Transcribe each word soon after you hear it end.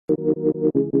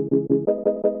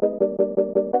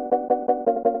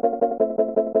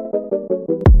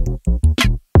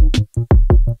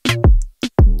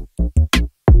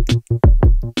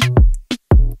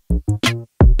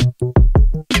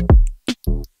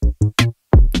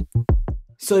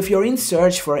So if you're in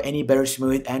search for any better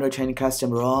smooth Android 10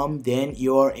 custom ROM, then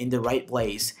you're in the right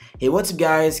place. Hey, what's up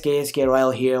guys,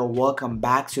 KSK here. Welcome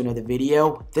back to another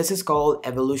video. This is called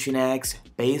Evolution X,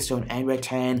 based on Android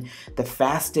 10, the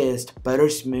fastest, better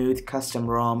smooth custom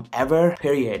ROM ever,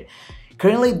 period.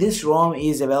 Currently, this ROM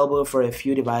is available for a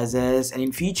few devices, and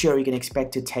in future, you can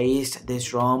expect to taste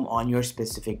this ROM on your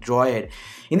specific Droid.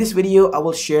 In this video, I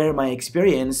will share my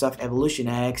experience of Evolution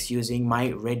X using my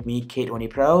Redmi K20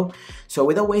 Pro. So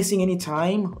without wasting any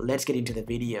time, let's get into the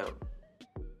video.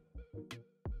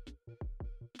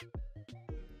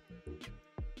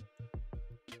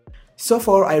 So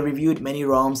far, I reviewed many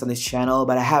ROMs on this channel,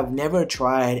 but I have never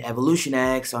tried Evolution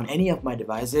X on any of my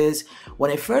devices.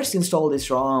 When I first installed this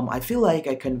ROM, I feel like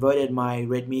I converted my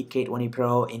Redmi K20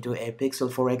 Pro into a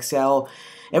Pixel 4 XL.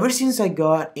 Ever since I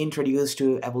got introduced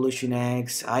to Evolution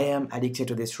X, I am addicted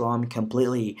to this ROM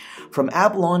completely. From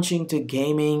app launching to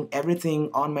gaming,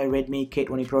 everything on my Redmi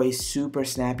K20 Pro is super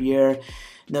snappier.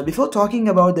 Now, before talking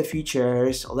about the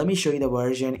features, let me show you the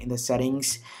version in the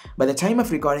settings. By the time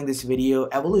of recording this video,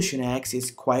 Evolution X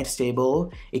is quite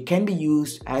stable. It can be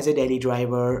used as a daily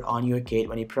driver on your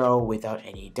K20 Pro without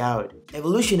any doubt.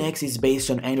 Evolution X is based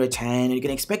on Android 10. You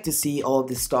can expect to see all of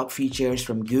the stock features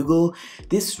from Google.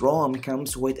 This ROM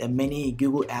comes with many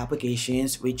Google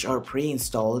applications which are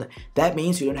pre-installed. That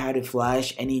means you don't have to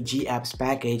flash any G-Apps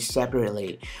package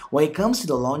separately. When it comes to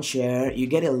the launcher, you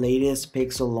get a latest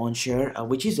Pixel launcher,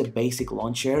 which is a basic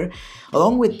launcher.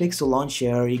 Along with Pixel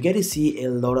launcher, you get to see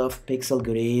a lot of Pixel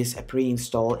goodies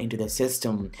pre-installed into the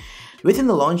system. Within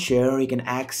the launcher, you can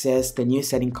access the new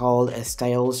setting called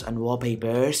Styles and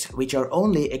Wallpapers, which are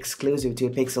only exclusive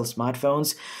to Pixel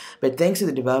smartphones. But thanks to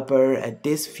the developer,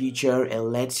 this feature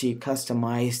lets you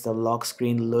customize the lock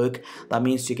screen look. That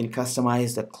means you can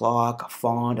customize the clock,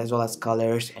 font, as well as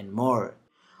colors and more.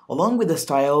 Along with the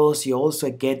styles, you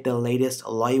also get the latest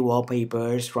live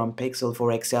wallpapers from Pixel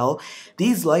 4 XL.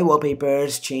 These live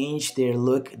wallpapers change their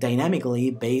look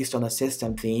dynamically based on the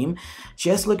system theme.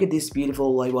 Just look at these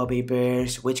beautiful live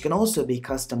wallpapers, which can also be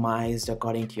customized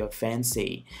according to your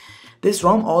fancy. This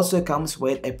ROM also comes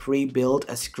with a pre-built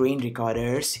screen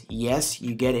recorders. Yes,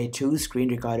 you get two screen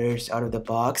recorders out of the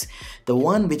box. The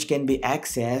one which can be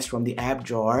accessed from the app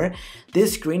drawer.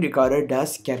 This screen recorder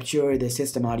does capture the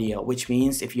system audio, which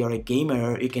means if you're a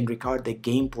gamer, you can record the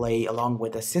gameplay along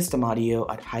with the system audio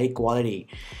at high quality.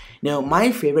 Now,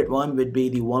 my favorite one would be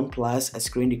the OnePlus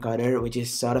screen recorder, which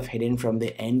is sort of hidden from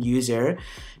the end user.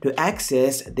 To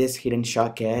access this hidden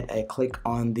shortcut, I click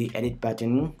on the edit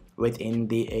button within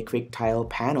the quick tile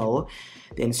panel,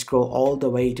 then scroll all the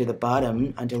way to the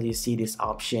bottom until you see this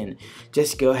option.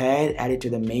 Just go ahead, add it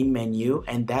to the main menu,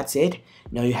 and that's it.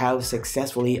 Now you have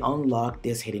successfully unlocked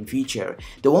this hidden feature.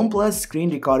 The OnePlus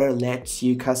screen recorder lets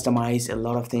you customize a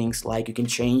lot of things, like you can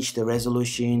change the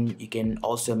resolution, you can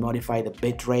also modify the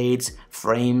bit rates,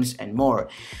 frames, and more.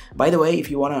 By the way, if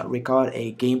you want to record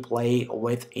a gameplay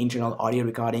with internal audio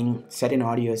recording, set an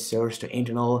audio source to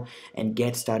internal and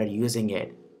get started using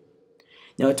it.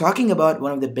 Now, talking about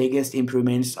one of the biggest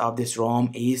improvements of this ROM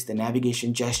is the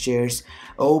navigation gestures.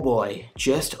 Oh boy,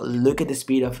 just look at the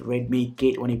speed of Redmi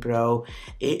K20 Pro.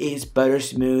 It is butter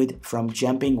smooth from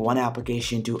jumping one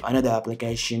application to another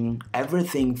application.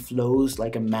 Everything flows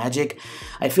like a magic.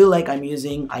 I feel like I'm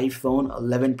using iPhone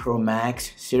 11 Pro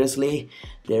Max. Seriously,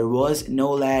 there was no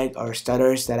lag or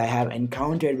stutters that I have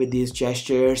encountered with these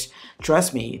gestures.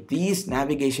 Trust me, these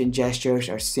navigation gestures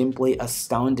are simply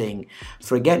astounding.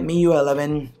 Forget MIUI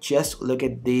 11, just look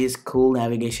at these cool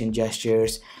navigation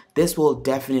gestures. This will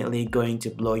definitely going to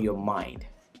blow your mind.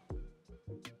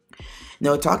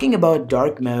 Now, talking about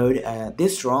dark mode,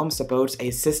 this ROM supports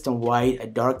a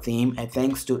system-wide dark theme, and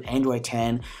thanks to Android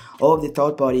 10, all of the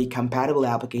third-party compatible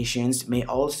applications may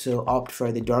also opt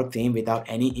for the dark theme without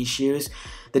any issues.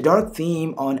 The dark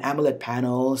theme on AMOLED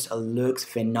panels looks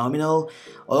phenomenal.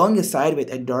 Alongside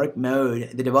with a dark mode,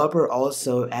 the developer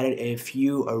also added a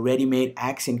few ready-made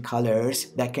accent colors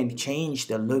that can change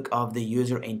the look of the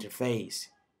user interface.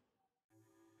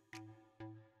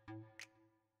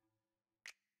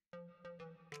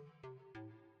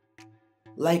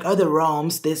 Like other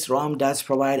ROMs, this ROM does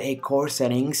provide a core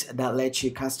settings that lets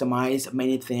you customize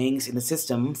many things in the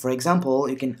system. For example,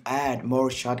 you can add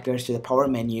more shortcuts to the power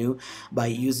menu by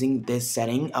using this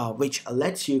setting, which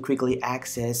lets you quickly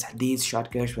access these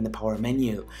shortcuts from the power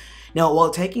menu. Now, while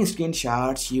taking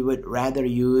screenshots, you would rather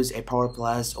use a power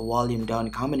plus or volume down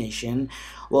combination.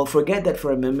 Well, forget that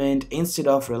for a moment. Instead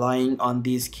of relying on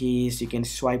these keys, you can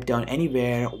swipe down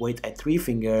anywhere with 3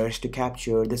 fingers to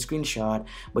capture the screenshot,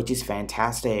 which is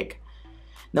fantastic.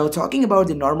 Now, talking about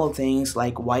the normal things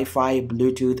like Wi-Fi,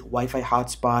 Bluetooth, Wi-Fi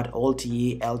hotspot,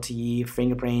 OLTE, LTE,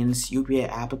 fingerprints, UPI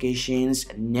applications,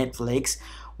 Netflix,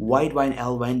 Wideband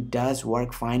L1 does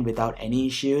work fine without any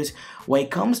issues. When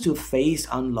it comes to face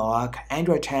unlock,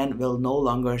 Android 10 will no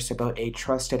longer support a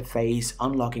trusted face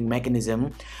unlocking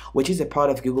mechanism, which is a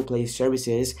part of Google Play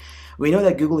services. We know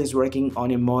that Google is working on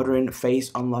a modern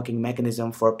face unlocking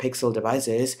mechanism for Pixel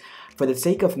devices. For the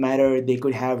sake of matter, they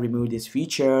could have removed this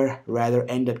feature, rather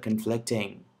end up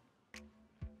conflicting.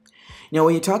 Now,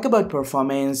 when you talk about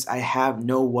performance, I have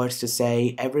no words to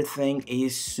say. Everything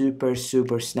is super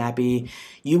snappy.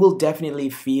 You will definitely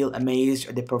feel amazed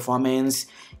at the performance.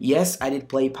 Yes, I did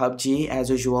play PUBG as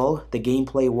usual. The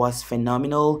gameplay was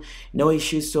phenomenal. No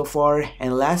issues so far.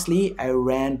 And lastly, I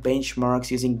ran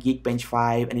benchmarks using Geekbench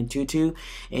 5 and Antutu,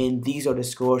 and these are the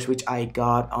scores which I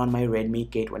got on my Redmi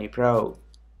K20 Pro.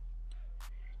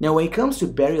 Now, when it comes to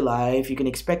battery life, you can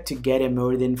expect to get a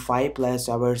more than 5+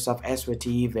 hours of SOT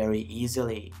very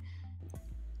easily.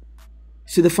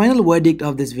 So the final verdict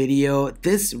of this video,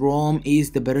 this ROM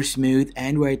is the better smooth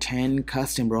Android 10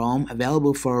 custom ROM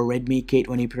available for Redmi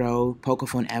K20 Pro, Poco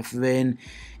F1,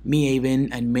 Mi A11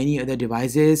 and many other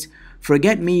devices.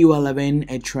 Forget Mi U11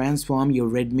 and transform your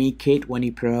Redmi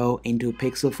K20 Pro into a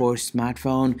Pixel 4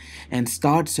 smartphone and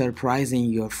start surprising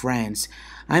your friends.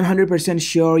 I'm 100%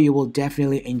 sure you will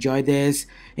definitely enjoy this.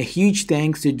 A huge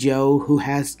thanks to Joe, who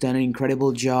has done an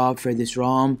incredible job for this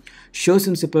ROM. Show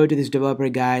some support to this developer,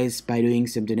 guys, by doing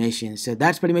some donations. So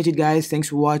that's pretty much it, guys. Thanks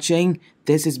for watching.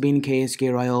 This has been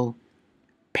KSK Royal.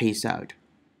 Peace out.